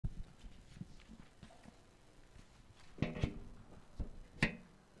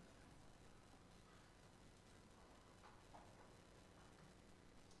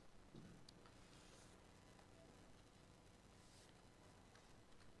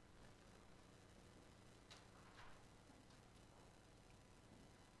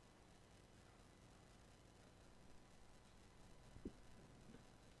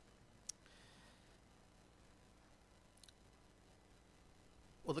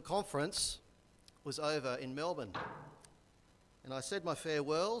Well, the conference was over in Melbourne, and I said my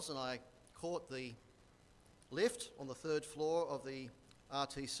farewells and I caught the lift on the third floor of the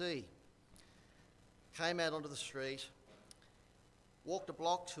RTC, came out onto the street, walked a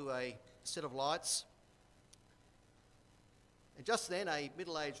block to a set of lights, and just then a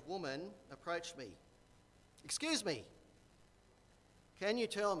middle-aged woman approached me. "Excuse me, can you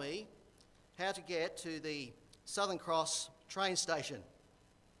tell me how to get to the Southern Cross train station?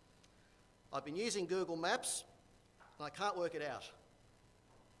 I've been using Google Maps and I can't work it out."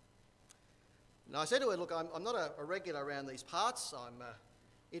 And I said to her, "Look, I'm not a regular around these parts. I'm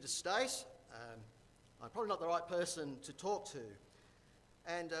interstate. I'm probably not the right person to talk to."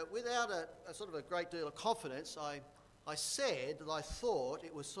 And without a sort of a great deal of confidence, I said that I thought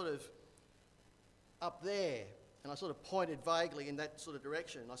it was sort of up there, and I sort of pointed vaguely in that sort of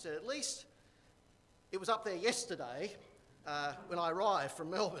direction. I said, "At least it was up there yesterday when I arrived from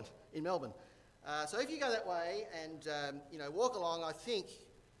Melbourne, in Melbourne. So if you go that way and walk along, I think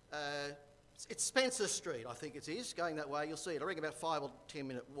it's Spencer Street, I think it is, going that way, you'll see it. I reckon about 5 or 10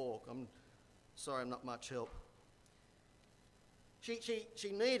 minute walk. I'm sorry I'm not much help."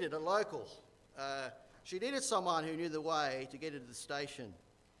 She needed a local. She needed someone who knew the way to get into the station.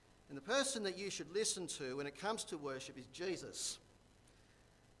 And the person that you should listen to when it comes to worship is Jesus,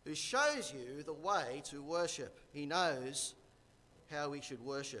 who shows you the way to worship. He knows how we should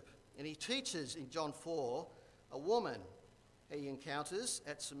worship. And he teaches in John 4 a woman he encounters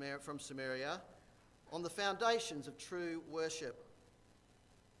from Samaria on the foundations of true worship.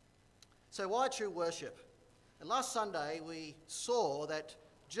 So why true worship? And last Sunday we saw that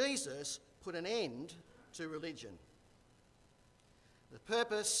Jesus put an end to religion. The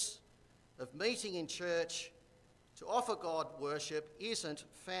purpose of meeting in church to offer God worship isn't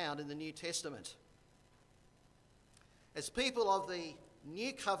found in the New Testament. As people of the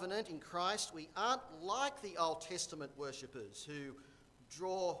New Covenant in Christ, we aren't like the Old Testament worshippers who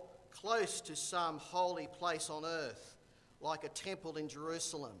draw close to some holy place on earth, like a temple in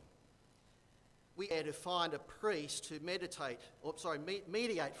Jerusalem. We are to find a priest to mediate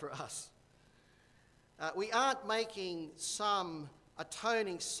for us. We aren't making some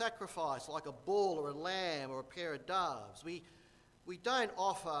atoning sacrifice like a bull or a lamb or a pair of doves. We don't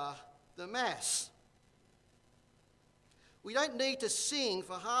offer the Mass. We don't need to sing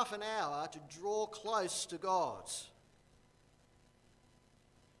for half an hour to draw close to God.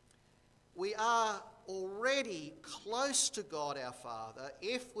 We are already close to God our Father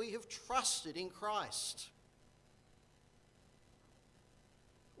if we have trusted in Christ.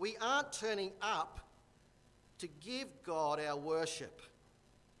 We aren't turning up to give God our worship.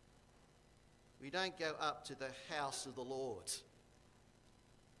 We don't go up to the house of the Lord.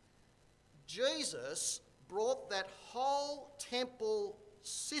 Jesus brought that whole temple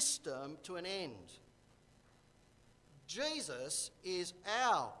system to an end. Jesus is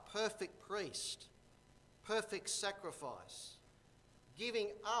our perfect priest, perfect sacrifice, giving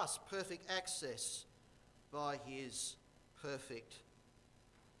us perfect access by his perfect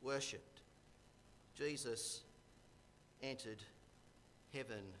worship. Jesus entered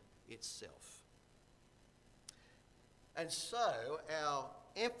heaven itself. And so our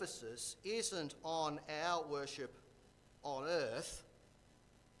emphasis isn't on our worship on earth,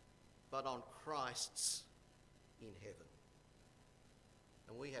 but on Christ's in heaven.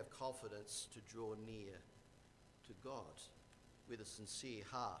 And we have confidence to draw near to God with a sincere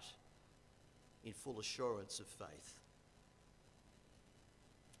heart in full assurance of faith.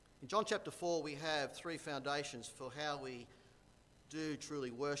 In John chapter 4, we have 3 foundations for how we do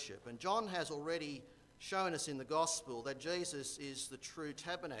truly worship. And John has already shown us in the gospel that Jesus is the true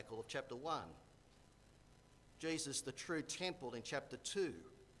tabernacle of chapter 1. Jesus, the true temple in chapter 2.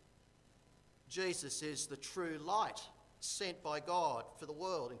 Jesus is the true light sent by God for the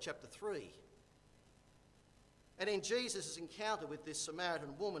world in chapter 3. And in Jesus' encounter with this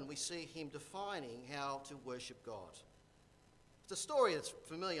Samaritan woman, we see him defining how to worship God. It's a story that's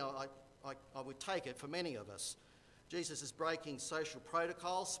familiar, I would take it, for many of us. Jesus is breaking social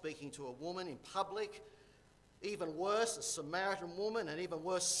protocol, speaking to a woman in public. Even worse, a Samaritan woman, and even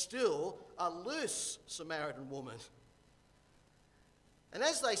worse still, a loose Samaritan woman. And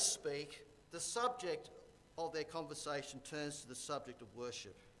as they speak, the subject of their conversation turns to the subject of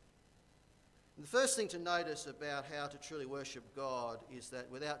worship. And the first thing to notice about how to truly worship God is that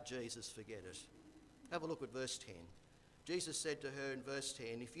without Jesus, forget it. Have a look at verse 10. Jesus said to her in verse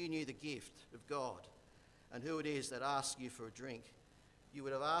 10, "If you knew the gift of God and who it is that asks you for a drink, you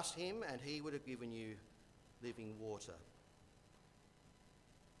would have asked him and he would have given you living water."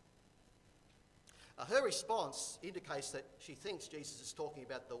 Her response indicates that she thinks Jesus is talking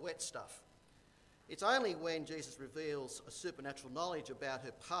about the wet stuff. It's only when Jesus reveals a supernatural knowledge about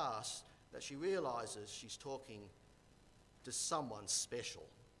her past that she realises she's talking to someone special,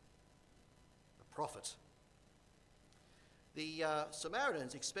 a prophet. The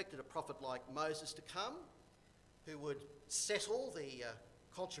Samaritans expected a prophet like Moses to come, who would settle the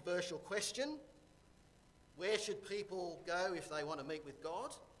controversial question, where should people go if they want to meet with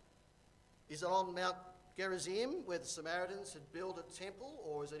God? Is it on Mount Gerizim, where the Samaritans had built a temple,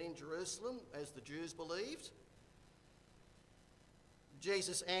 or is it in Jerusalem, as the Jews believed?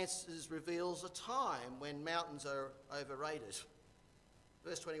 Jesus' answers reveals a time when mountains are overrated.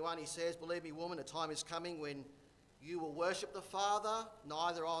 Verse 21, he says, "Believe me, woman, a time is coming when you will worship the Father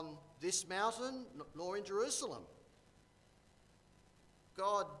neither on this mountain nor in Jerusalem."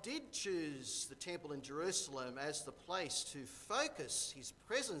 God did choose the temple in Jerusalem as the place to focus his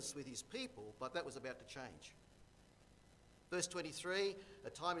presence with his people, but that was about to change. Verse 23, "A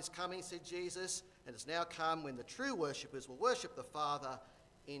time is coming," said Jesus, "and it's now come when the true worshippers will worship the Father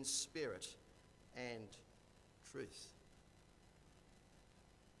in spirit and truth."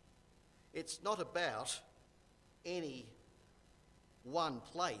 It's not about any one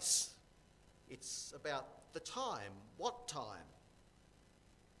place. It's about the time. What time?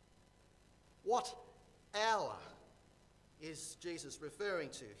 What hour is Jesus referring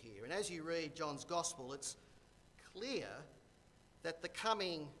to here? And as you read John's Gospel, it's clear that the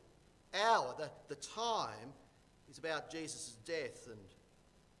coming hour, the time, is about Jesus' death and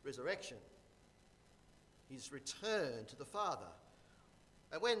resurrection, his return to the Father.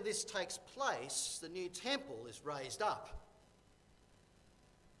 And when this takes place, the new temple is raised up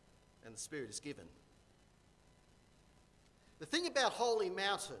and the Spirit is given. The thing about holy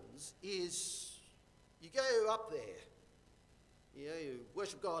mountains is you go up there, you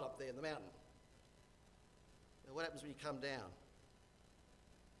worship God up there in the mountain. And what happens when you come down?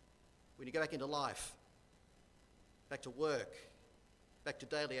 When you go back into life, back to work, back to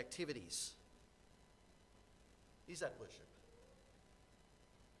daily activities? Is that worship?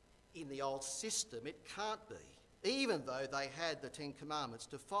 In the old system, it can't be, even though they had the Ten Commandments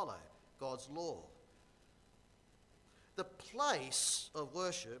to follow, God's law. The place of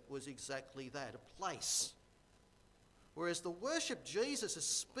worship was exactly that, a place. Whereas the worship Jesus is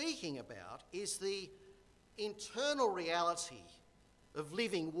speaking about is the internal reality of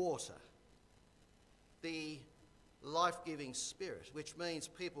living water, the life-giving Spirit, which means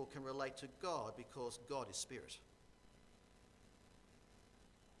people can relate to God because God is Spirit.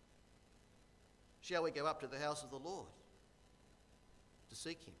 Shall we go up to the house of the Lord to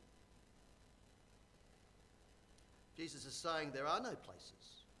seek him? Jesus is saying there are no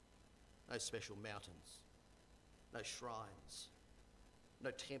places, no special mountains, no shrines,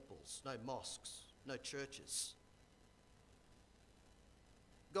 no temples, no mosques, no churches.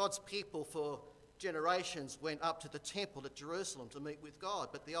 God's people for generations went up to the temple at Jerusalem to meet with God,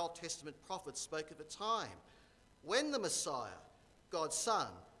 but the Old Testament prophets spoke of a time when the Messiah, God's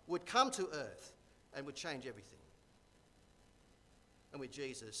Son, would come to earth and would change everything. And with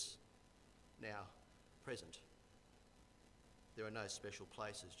Jesus now present, there are no special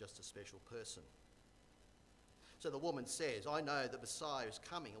places, just a special person. So the woman says, "I know the Messiah is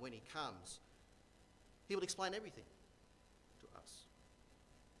coming, and when he comes, he will explain everything to us."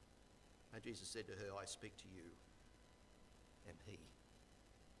 And Jesus said to her, "I speak to you, am he."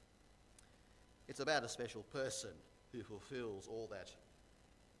 It's about a special person who fulfills all that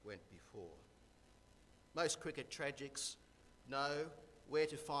went before. Most cricket tragics know where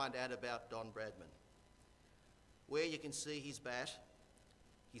to find out about Don Bradman, where you can see his bat,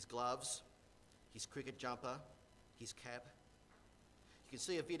 his gloves, his cricket jumper, his cap. You can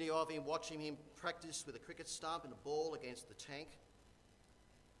see a video of him watching him practice with a cricket stump and a ball against the tank.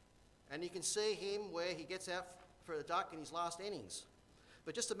 And you can see him where he gets out for a duck in his last innings.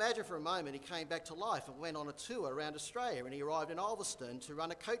 But just imagine for a moment he came back to life and went on a tour around Australia, and he arrived in Ulverston to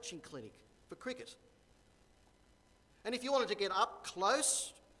run a coaching clinic for cricket. And if you wanted to get up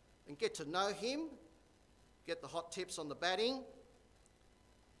close and get to know him, get the hot tips on the batting,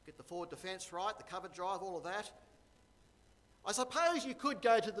 get the forward defence right, the cover drive, all of that, I suppose you could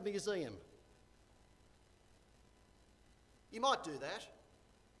go to the museum. You might do that.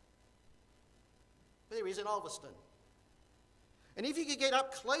 But there he is in Ulverston. And if you could get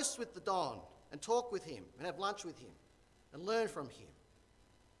up close with the Don and talk with him and have lunch with him and learn from him,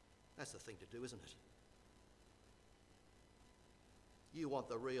 that's the thing to do, isn't it? You want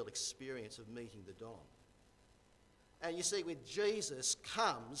the real experience of meeting the Don. And you see, with Jesus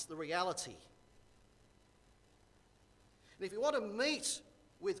comes the reality. And if you want to meet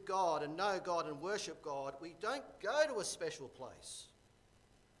with God and know God and worship God, we don't go to a special place.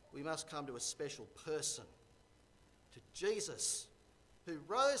 We must come to a special person, to Jesus, who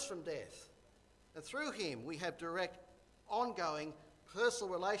rose from death. And through him we have direct, ongoing,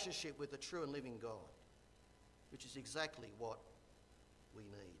 personal relationship with the true and living God, which is exactly what we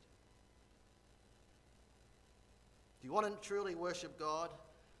need. If you want to truly worship God,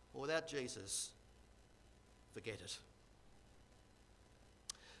 well, without Jesus, forget it.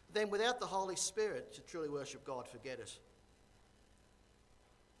 Then without the Holy Spirit to truly worship God, forget it.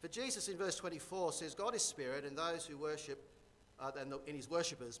 For Jesus in verse 24 says, God is spirit, and those who worship, and his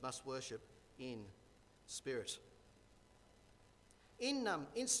worshippers must worship in spirit. In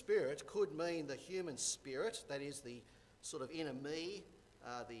spirit could mean the human spirit, that is the sort of inner me,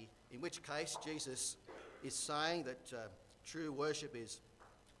 in which case Jesus is saying that true worship is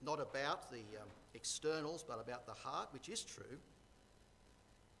not about the externals but about the heart, which is true.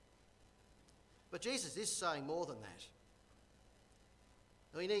 But Jesus is saying more than that.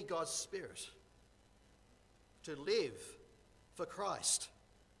 We need God's Spirit to live for Christ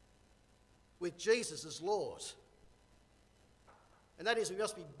with Jesus as Lord. And that is, we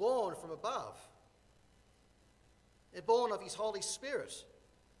must be born from above. We're born of his Holy Spirit,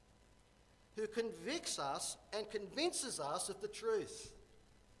 who convicts us and convinces us of the truth,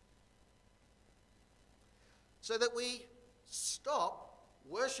 so that we stop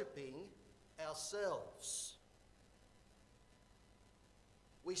worshipping ourselves.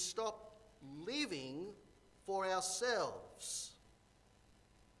 We stop living for ourselves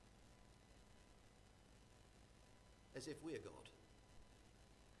as if we are God.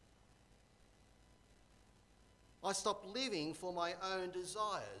 I stop living for my own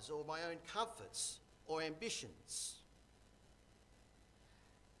desires or my own comforts or ambitions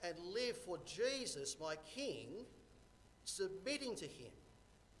and live for Jesus, my King, submitting to him.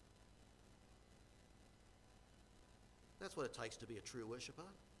 That's what it takes to be a true worshipper.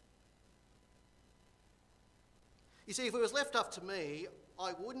 You see, if it was left up to me,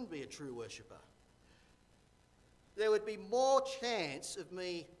 I wouldn't be a true worshipper. There would be more chance of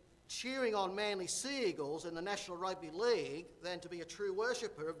me cheering on Manly Sea Eagles in the National Rugby League than to be a true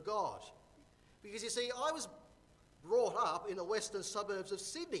worshipper of God. Because you see, I was brought up in the western suburbs of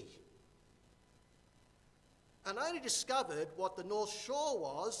Sydney and only discovered what the North Shore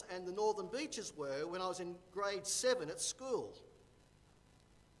was and the Northern Beaches were when I was in grade 7 at school.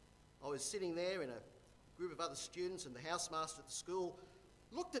 I was sitting there in a group of other students, and the housemaster at the school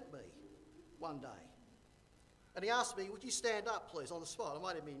looked at me one day and he asked me, would you stand up please, on the spot? I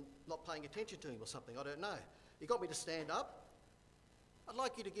might have been not paying attention to him or something, I don't know. He got me to stand up. I'd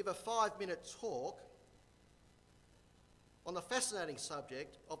like you to give a 5-minute talk on the fascinating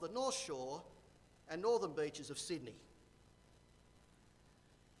subject of the North Shore and Northern Beaches of Sydney.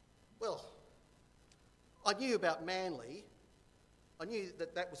 Well, I knew about Manly. I knew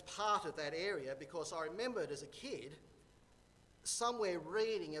that that was part of that area because I remembered as a kid somewhere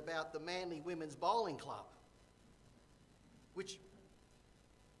reading about the Manly Women's Bowling Club, which,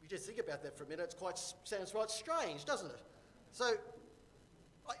 you just think about that for a minute, sounds quite strange, doesn't it? So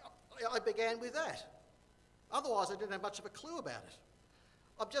I began with that. Otherwise, I didn't have much of a clue about it.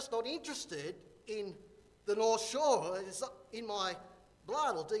 I'm just not interested in the North Shore. It's not in my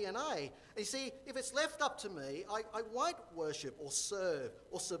blood or DNA. And you see, if it's left up to me, I won't worship or serve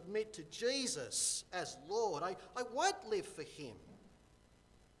or submit to Jesus as Lord. I won't live for him.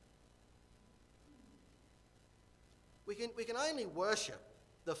 We can only worship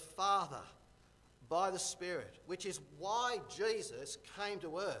the Father by the Spirit, which is why Jesus came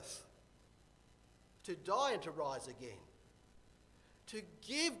to earth, to die and to rise again, to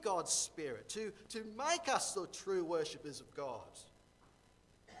give God's Spirit, to make us the true worshippers of God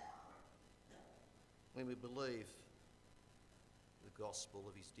when we believe the gospel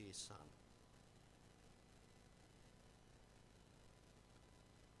of his dear Son.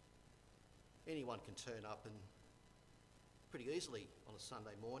 Anyone can turn up and pretty easily on a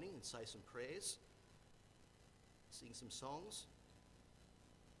Sunday morning and say some prayers, sing some songs.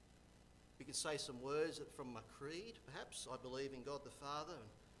 We can say some words from a creed, perhaps. I believe in God the Father.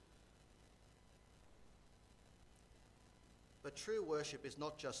 But true worship is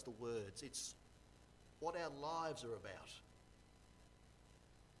not just the words, it's what our lives are about.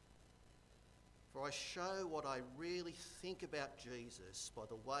 For I show what I really think about Jesus by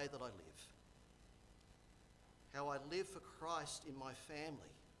the way that I live. How I live for Christ in my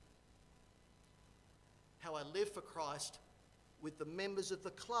family. How I live for Christ with the members of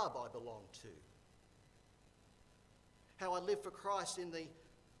the club I belong to. How I live for Christ in the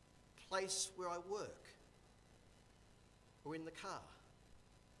place where I work or in the car.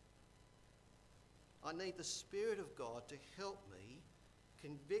 I need the Spirit of God to help me,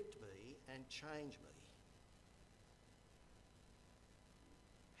 convict me, and change me.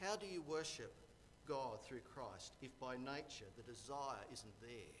 How do you worship God through Christ if by nature the desire isn't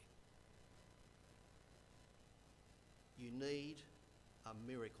there? You need a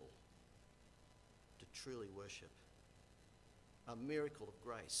miracle to truly worship. A miracle of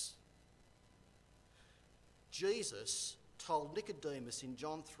grace. Jesus told Nicodemus in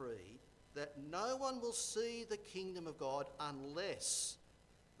John 3 that no one will see the kingdom of God unless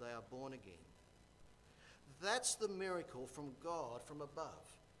they are born again. That's the miracle from God from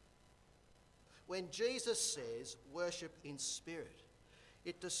above. When Jesus says worship in spirit,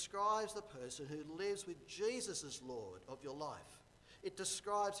 it describes the person who lives with Jesus as Lord of your life. It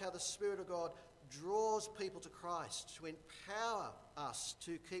describes how the Spirit of God draws people to Christ to empower us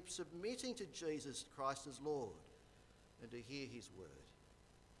to keep submitting to Jesus Christ as Lord and to hear his word,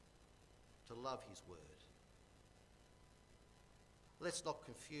 to love his word. Let's not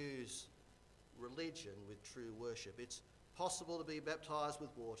confuse religion with true worship. It's possible to be baptised with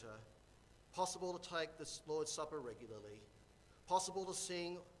water, possible to take the Lord's Supper regularly, possible to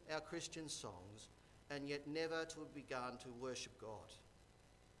sing our Christian songs, and yet never to have begun to worship God.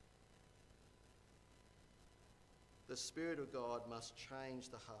 The Spirit of God must change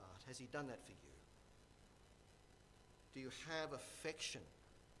the heart. Has he done that for you? Do you have affection,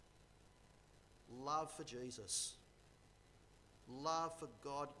 love for Jesus, love for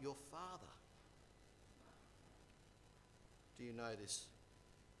God your Father? Do you know this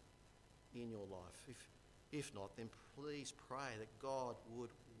in your life? If not, then please pray that God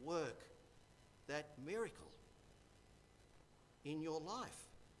would work that miracle in your life.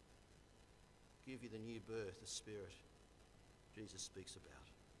 Give you the new birth, the Spirit Jesus speaks about.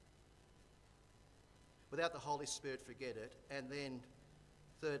 Without the Holy Spirit, forget it. And then,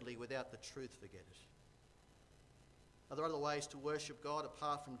 thirdly, without the truth, forget it. Are there other ways to worship God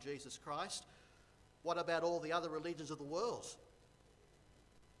apart from Jesus Christ? What about all the other religions of the world?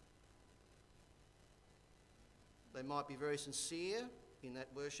 They might be very sincere in that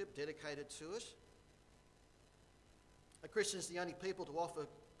worship, dedicated to it. Are Christians the only people to offer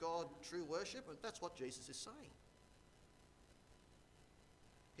God true worship? And that's what Jesus is saying.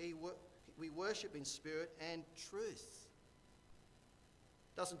 We worship in spirit and truth.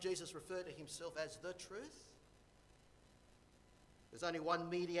 Doesn't Jesus refer to himself as the truth? There's only one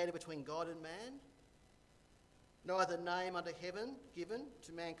mediator between God and man. No other name under heaven given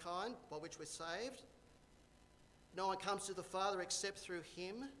to mankind by which we're saved. No one comes to the Father except through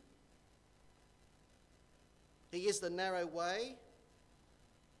him. He is the narrow way.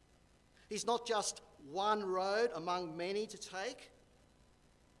 He's not just one road among many to take.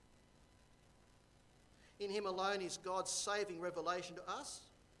 In him alone is God's saving revelation to us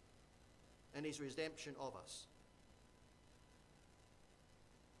and his redemption of us.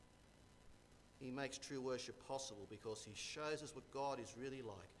 He makes true worship possible because he shows us what God is really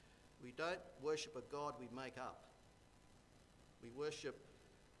like. We don't worship a God we make up. We worship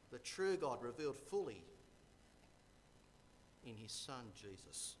the true God revealed fully in his Son,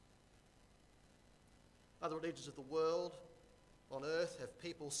 Jesus. Other religions of the world on earth have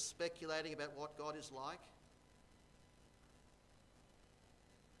people speculating about what God is like.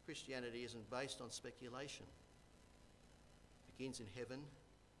 Christianity isn't based on speculation. It begins in heaven.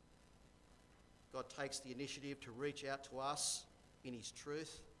 God takes the initiative to reach out to us in his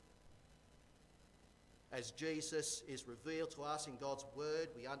truth. As Jesus is revealed to us in God's word,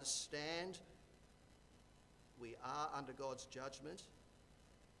 we understand we are under God's judgment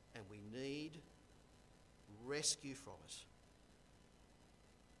and we need rescue from it.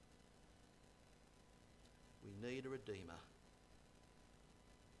 We need a Redeemer,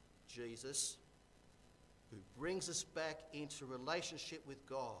 Jesus, who brings us back into relationship with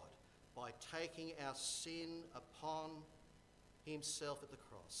God by taking our sin upon himself at the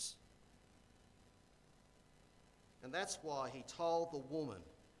cross. And that's why he told the woman,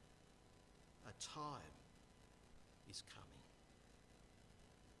 a time is coming.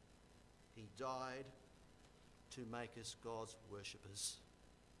 He died to make us God's worshippers.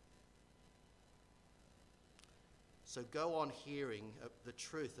 So go on hearing the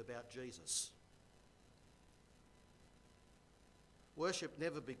truth about Jesus. Worship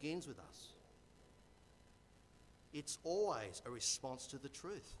never begins with us. It's always a response to the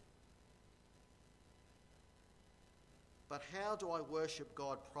truth. But how do I worship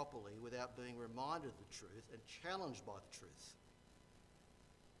God properly without being reminded of the truth and challenged by the truth?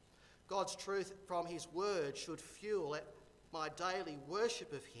 God's truth from his word should fuel my daily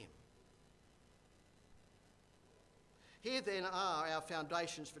worship of him. Here then are our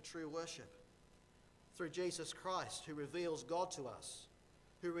foundations for true worship. through Jesus Christ, who reveals God to us,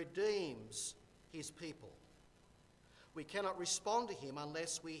 who redeems his people. We cannot respond to him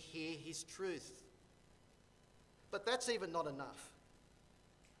unless we hear his truth. But that's even not enough.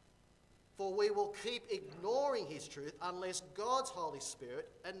 For we will keep ignoring his truth unless God's Holy Spirit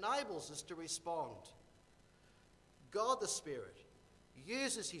enables us to respond. God the Spirit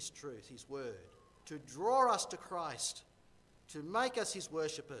uses his truth, his word, to draw us to Christ, to make us his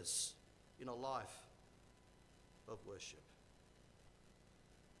worshippers in a life of worship.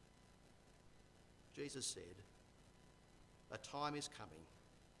 Jesus said, "A time is coming,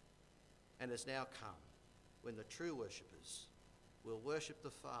 and has now come, when the true worshippers will worship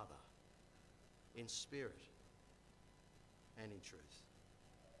the Father in spirit and in truth."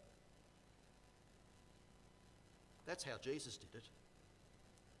 That's how Jesus did it.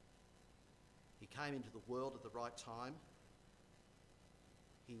 He came into the world at the right time.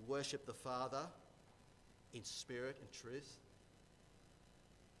 He worshipped the Father in spirit and truth.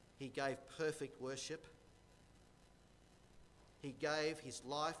 He gave perfect worship. He gave his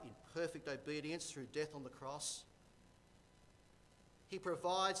life in perfect obedience through death on the cross. He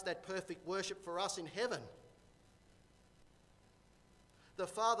provides that perfect worship for us in heaven. The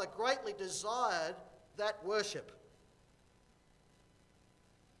Father greatly desired that worship.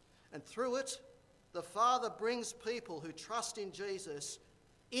 And through it, the Father brings people who trust in Jesus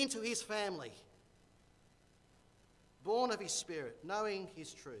into his family, born of his Spirit, knowing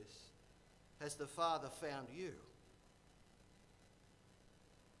his truth, as the Father found you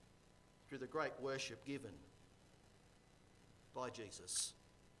through the great worship given by Jesus.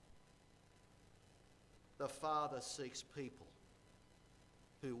 The Father seeks people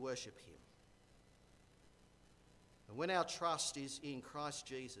who worship him. And when our trust is in Christ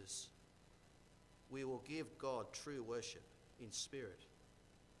Jesus, we will give God true worship in spirit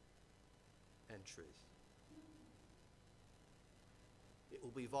and truth. It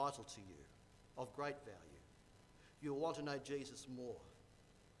will be vital to you, of great value. You will want to know Jesus more.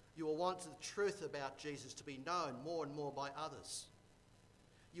 You will want the truth about Jesus to be known more and more by others.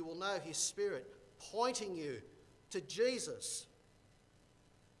 You will know his Spirit pointing you to Jesus,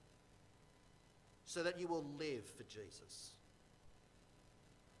 so that you will live for Jesus.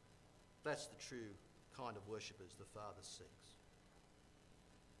 That's the true kind of worshippers the Father seeks.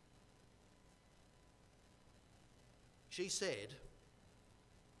 She said,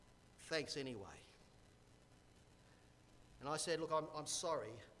 "Thanks anyway." And I said, "Look, I'm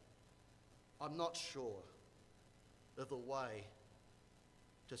sorry. I'm not sure of the way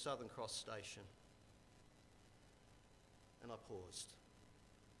to Southern Cross Station." And I paused.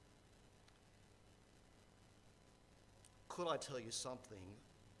 "Could I tell you something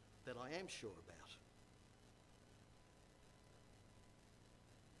that I am sure about?"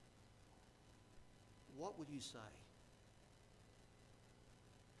 What would you say?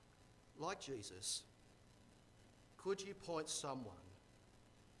 Like Jesus, could you point someone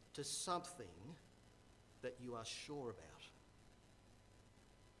to something that you are sure about?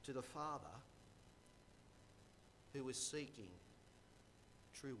 To the Father who is seeking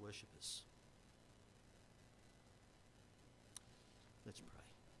true worshippers. Let's pray.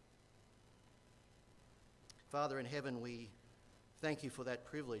 Father in heaven, we thank you for that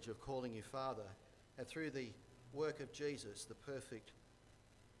privilege of calling you Father, and through the work of Jesus, the perfect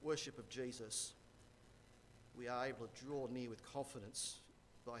worship of Jesus, we are able to draw near with confidence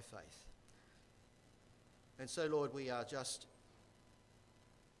by faith. And so, Lord, we are just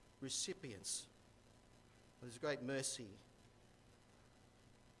recipients of this great mercy,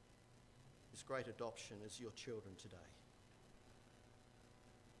 this great adoption as your children today.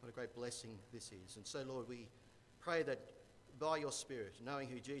 What a great blessing this is. And so, Lord, we pray that by your Spirit, knowing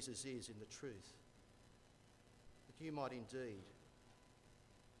who Jesus is in the truth, that you might indeed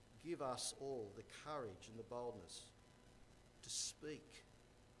give us all the courage and the boldness to speak,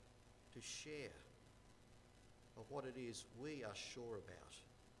 to share of what it is we are sure about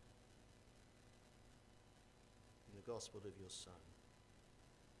in the gospel of your Son.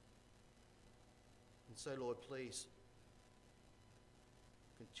 And so, Lord, please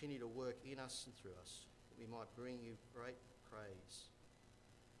continue to work in us and through us, that we might bring you great praise,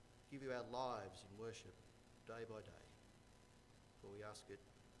 give you our lives in worship day by day. For we ask it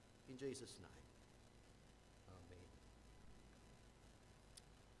in Jesus' name. Amen.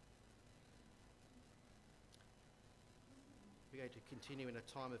 We're going to continue in a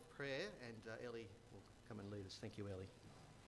time of prayer, and Ellie will come and lead us. Thank you, Ellie.